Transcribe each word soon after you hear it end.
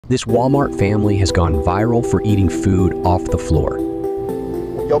This Walmart family has gone viral for eating food off the floor.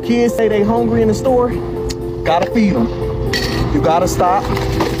 Your kids say they hungry in the store, gotta feed them. You gotta stop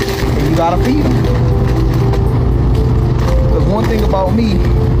and you gotta feed them. Because one thing about me,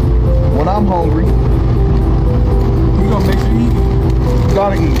 when I'm hungry, you gonna make sure you eat. You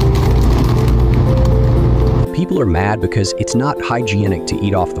gotta eat. People are mad because it's not hygienic to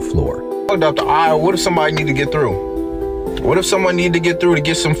eat off the floor. Up the aisle, what if somebody need to get through? What if someone needed to get through to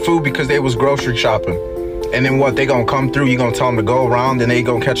get some food because they was grocery shopping? And then what, they gonna come through, you gonna tell them to go around, and they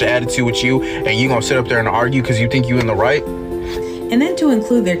gonna catch an attitude with you, and you gonna sit up there and argue because you think you in the right? And then to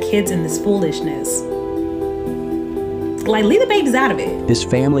include their kids in this foolishness. Like, leave the babies out of it. This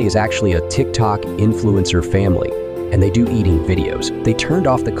family is actually a TikTok influencer family, and they do eating videos. They turned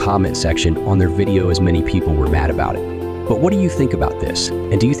off the comment section on their video as many people were mad about it. But what do you think about this?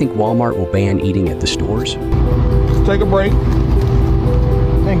 And do you think Walmart will ban eating at the stores? Just take a break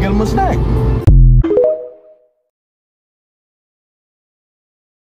and get them a snack.